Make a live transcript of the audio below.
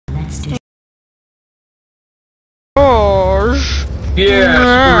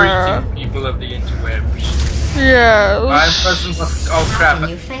Yes, greeting people of the interwebs. Yes. I'm present. Oh crap!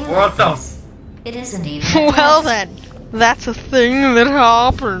 What the? It isn't even. Well then, that's a thing that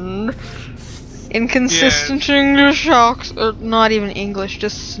happened. Inconsistent English accent, or not even English,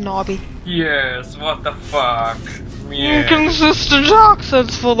 just snobby. Yes. What the fuck? Yes. Inconsistent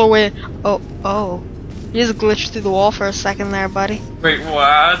accents for the win. Oh. You just glitched through the wall for a second there, buddy. Wait,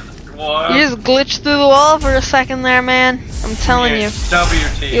 what? What? You just glitched through the wall for a second there, man. I'm telling you.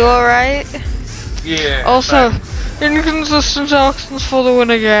 WT. You alright? Yeah. Also, inconsistent accents for the win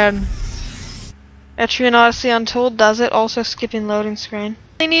again. Etrian Odyssey Untold does it, also skipping loading screen.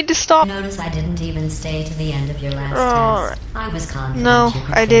 I need to stop. Notice I didn't even stay to the end of your last test. I was confident. No, you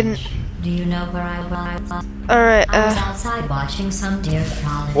could I didn't. finish. Do you know where I was? Alright, I was outside watching some deer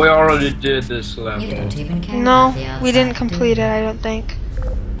frolic. We already did this level. You don't even care no, about the outside, we didn't do complete you? it, I don't think.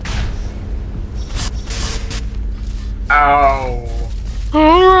 Ow.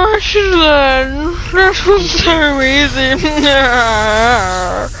 Alright then, this was so easy.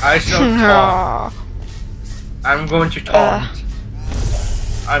 I shall taunt. I'm going to taunt.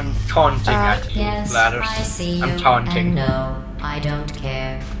 I'm taunting at you, Yes, Ladders. I see you, I'm taunting. and no, I don't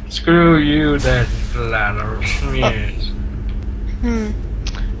care. Screw you then, Ladders. Yes.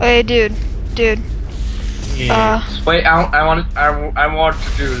 Hey, dude. Yes. Wait, I want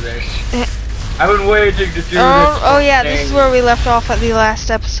to do this. I've been waiting to do this. Oh yeah, this is where we left off at the last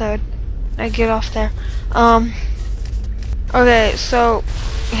episode. I get off there. Okay, so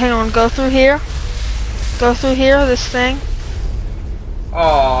hang on, go through here. Go through here, this thing. Oh,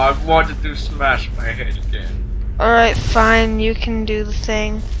 I wanted to smash my head again. Alright, fine, you can do the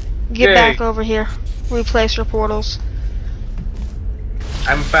thing. Get Yay. back over here. Replace your portals.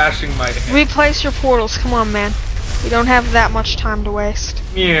 I'm bashing my head. Replace your portals, come on, man. We don't have that much time to waste.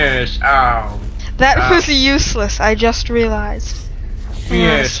 Yes, ow. That was useless, I just realized. Hang on a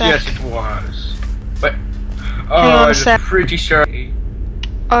Yes, sec. yes it was. But, on oh, a I'm sec. pretty sure.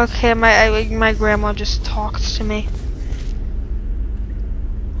 Okay, my grandma just talked to me.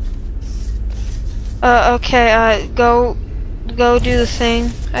 Okay, go do the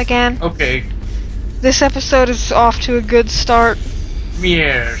thing again. Okay. This episode is off to a good start.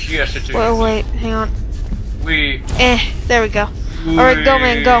 Yes, yes it is. Wait, hang on. We. There we go. Alright, go,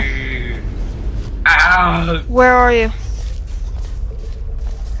 man, go. Ow. Where are you?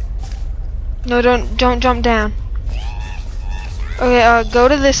 No, don't jump down. Okay, go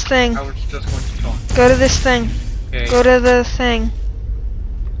to this thing. I was just going to talk. Go to this thing. Okay. Go to the thing.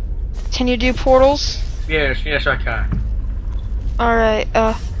 Can you do portals? Yes, yes I can. Alright,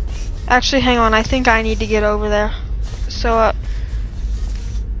 actually hang on, I think I need to get over there. So,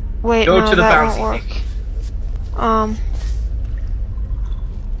 wait, Go no, to the that bouncy won't work.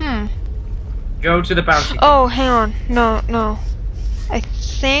 Go to the bouncy. Oh, hang on. No. I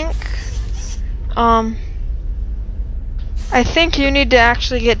think you need to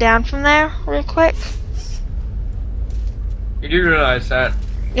actually get down from there real quick. You do realize that?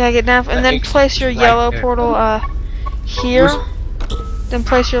 Yeah, get down, and then place your yellow portal, here. Then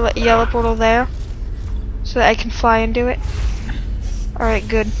place your yellow portal there, so that I can fly and do it. Alright,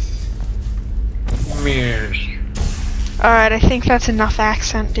 good. Yes. Alright, I think that's enough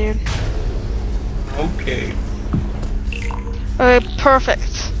accent, dude. Okay. Okay,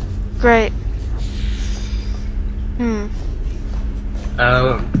 perfect. Great. Now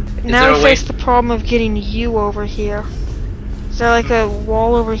we face the problem of getting you over here. Is there like a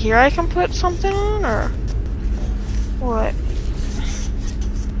wall over here I can put something on, or what?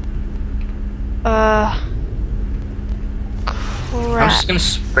 Crap. I'm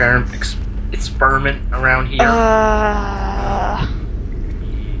just gonna experiment around here.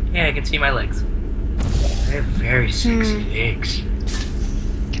 Yeah, I can see my legs. I have very sexy legs.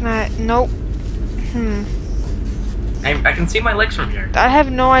 Can I? Nope. I can see my legs from here. I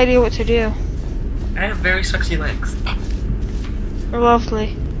have no idea what to do. I have very sexy legs.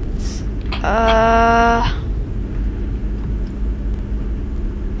 Lovely. Ow.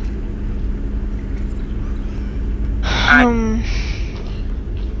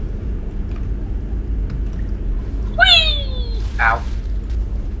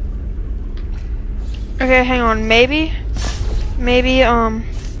 Okay, hang on. Maybe,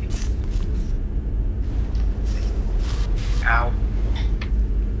 Ow.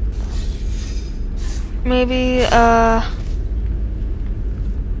 maybe,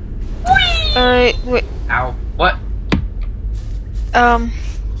 alright, wait, Ow. What?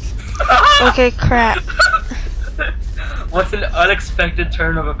 okay, crap. What's an unexpected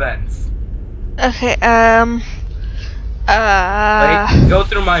turn of events? Okay, Wait, go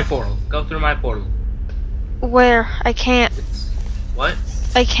through my portal. Go through my portal. where? I can't. What?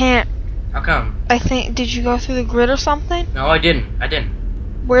 I can't. How come? I think, did you go through the grid or something? No, I didn't.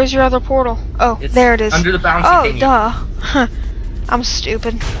 Where's your other portal? Oh, It's there it is. under the bouncy Oh, thingy. duh. I'm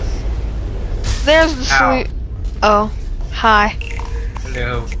stupid. There's the Ow. sleep. Oh, hi.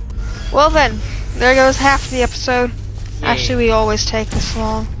 Hello. Well then, there goes half the episode. Yay. Actually, we always take this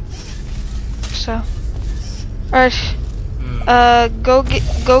long. So, alright. Go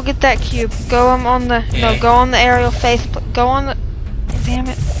get that cube. Go on the Okay. go on the aerial face. Go on the. Damn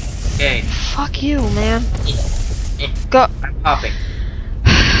it! Okay. Fuck you, man. Eh. Go. I'm popping.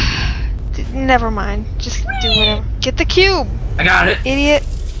 Never mind. Just do whatever. Get the cube, I got it. idiot.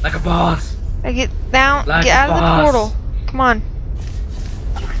 Like a boss. Get down. Like Get out a of the boss. portal. Come on.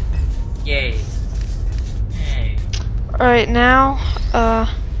 Yay. Hey. Alright, now,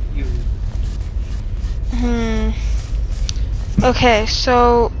 You. Okay,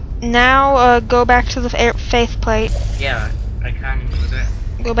 so now go back to the faith plate. Yeah, I kind of knew that.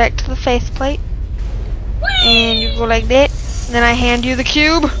 Go back to the faith plate. And you go like that. And then I hand you the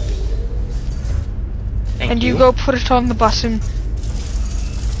cube. Thank And you go put it on the button.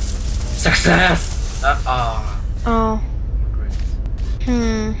 Success! Oh.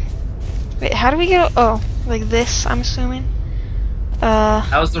 Great. Wait, how do we get? Oh, like this, I'm assuming.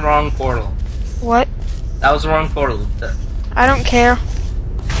 That was the wrong portal. What? That was the wrong portal. I don't care.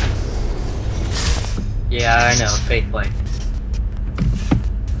 Yeah, I know. Faith play.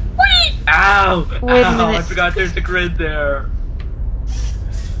 Ow! Wait a Ow! minute. I forgot there's a grid there.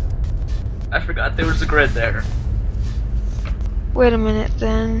 I forgot there was a grid there. Wait a minute,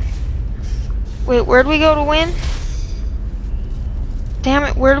 then. Wait, where do we go to win? Damn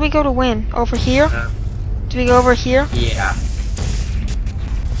it, where do we go to win? Over here? Do we go over here? Yeah.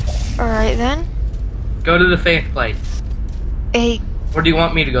 Alright then. Go to the faith plate. Hey, Or do you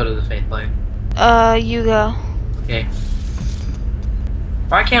want me to go to the faith plate? you go. Okay.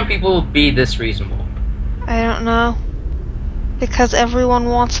 Why can't people be this reasonable? I don't know. Because everyone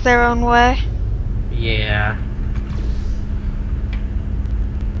wants their own way. Yeah.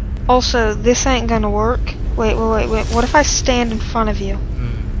 Also, this ain't gonna work. Wait. What if I stand in front of you?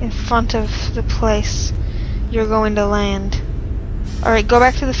 In front of the place you're going to land. Alright, go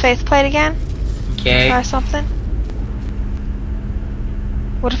back to the faith plate again. Okay. Try something.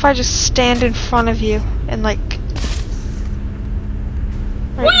 What if I just stand in front of you and like...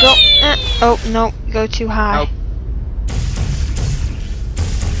 Alright, go... Oh, no, go too high. Nope.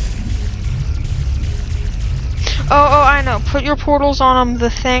 Oh, I know. Put your portals on the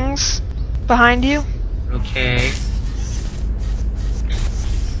things behind you. Okay.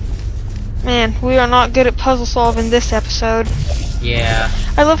 Man, we are not good at puzzle solving this episode. Yeah.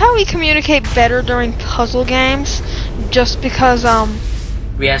 I love how we communicate better during puzzle games, just because,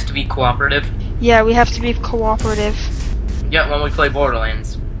 We has to be cooperative. yeah, we have to be cooperative. Yeah, when we play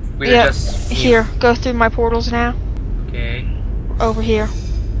Borderlands. We're Yeah, just... here, go through my portals now. Okay. Over here.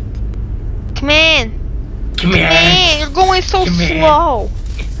 Come in! Come here! Man, you're going so Come here. slow!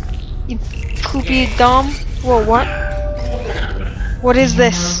 You poopy dumb. Whoa, what? What is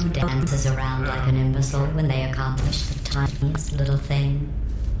this? Who dances around like an imbecile when they accomplish the tiniest little thing?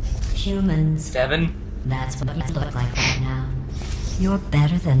 Humans. 7? That's what you look like right now. You're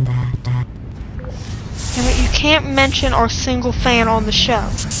better than that. Damn it, you can't mention our single fan on the show.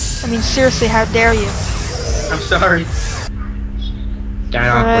 I mean, seriously, how dare you? I'm sorry. That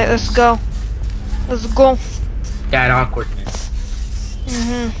Alright, awkwardness. let's go. Let's go. That awkwardness.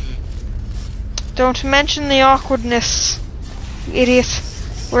 Don't mention the awkwardness, you idiot.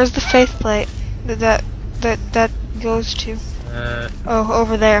 Where's the faith plate that goes to? Oh,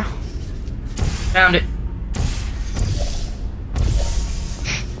 over there. Found it.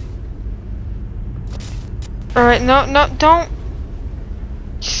 Alright, no, don't.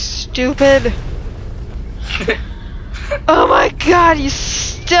 Stupid. Oh my god, you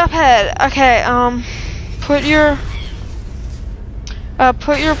stupid. Okay, put your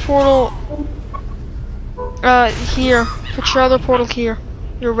portal, here. Put your other portal here.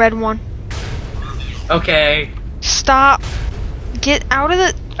 Your red one. Okay. Stop. Get out of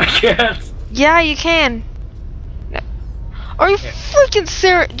the... I can't. Yeah, you can. Are you freaking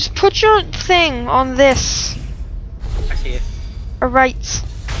serious? Just put your thing on this. I see it. Alright.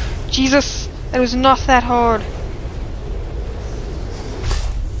 Jesus, it was not that hard.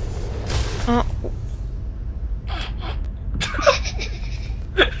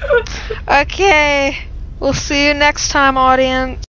 Okay. We'll see you next time, audience.